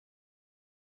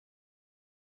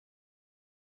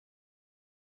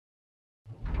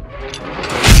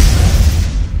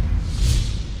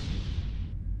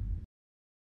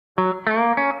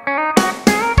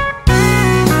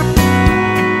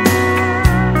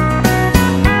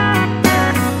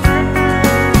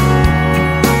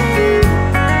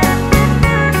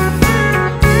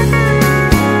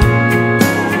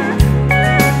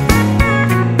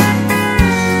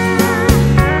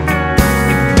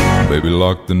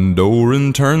the door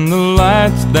and turn the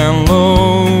lights down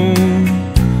low,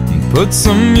 and put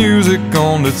some music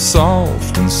on that's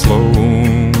soft and slow.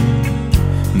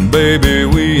 Baby,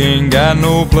 we ain't got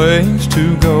no place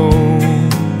to go.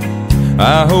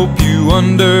 I hope you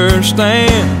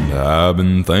understand, I've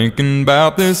been thinking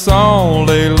about this all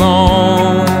day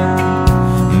long.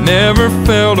 Never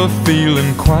felt a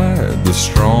feeling quite this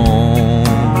strong.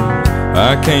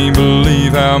 I can't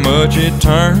believe how much it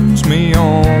turns me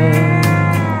on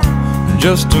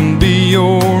just to be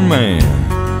your man.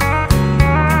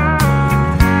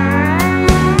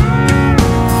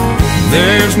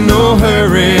 There's no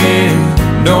hurry,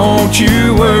 don't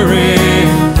you worry.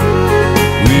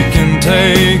 We can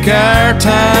take our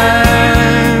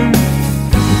time.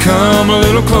 Come a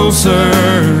little closer,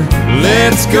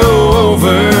 let's go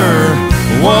over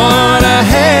what I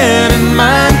had in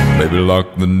mind. Baby,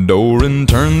 lock the door and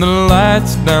turn the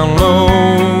lights down low,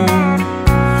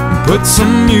 put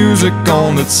some music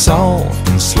on that's soft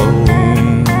and slow.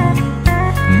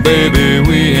 Baby,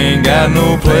 we ain't got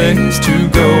no place to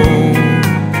go.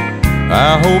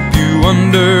 I hope you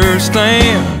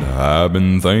understand, I've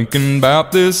been thinking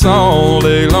about this all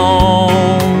day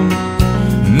long.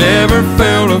 Never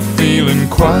felt a feeling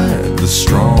quite this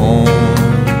strong.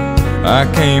 I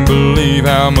can't believe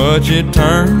how much it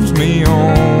turns me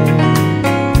on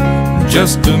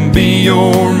just to be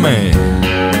your man.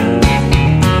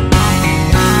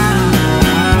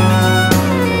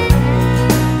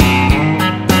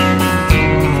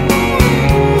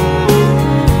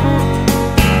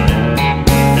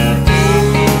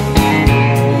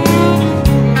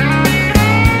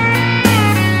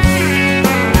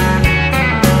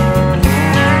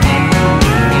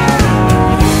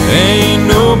 Ain't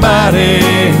nobody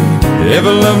ever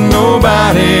loved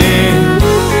nobody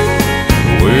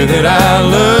the way that I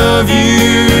love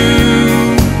you.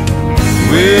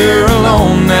 We're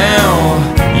alone now,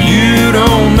 you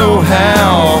don't know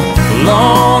how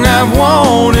long I've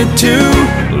wanted to.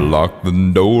 Lock the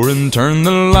door and turn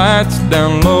the lights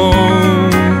down low,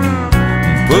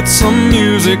 put some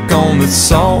music on that's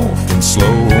soft and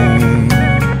slow.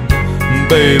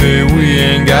 Baby, we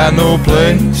ain't got no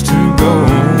place to go.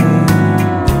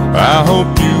 I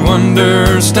hope you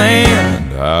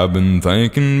understand, I've been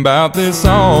thinking about this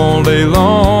all day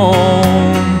long.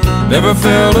 Never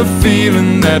felt a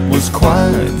feeling that was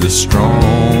quite this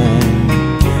strong.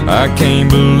 I can't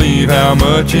believe how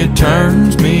much it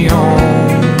turns me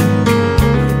on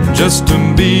just to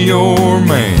be your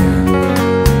man.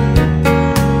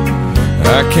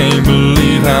 I can't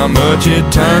believe how much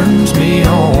it turns me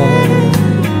on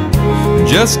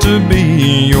just to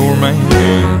be your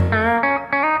man.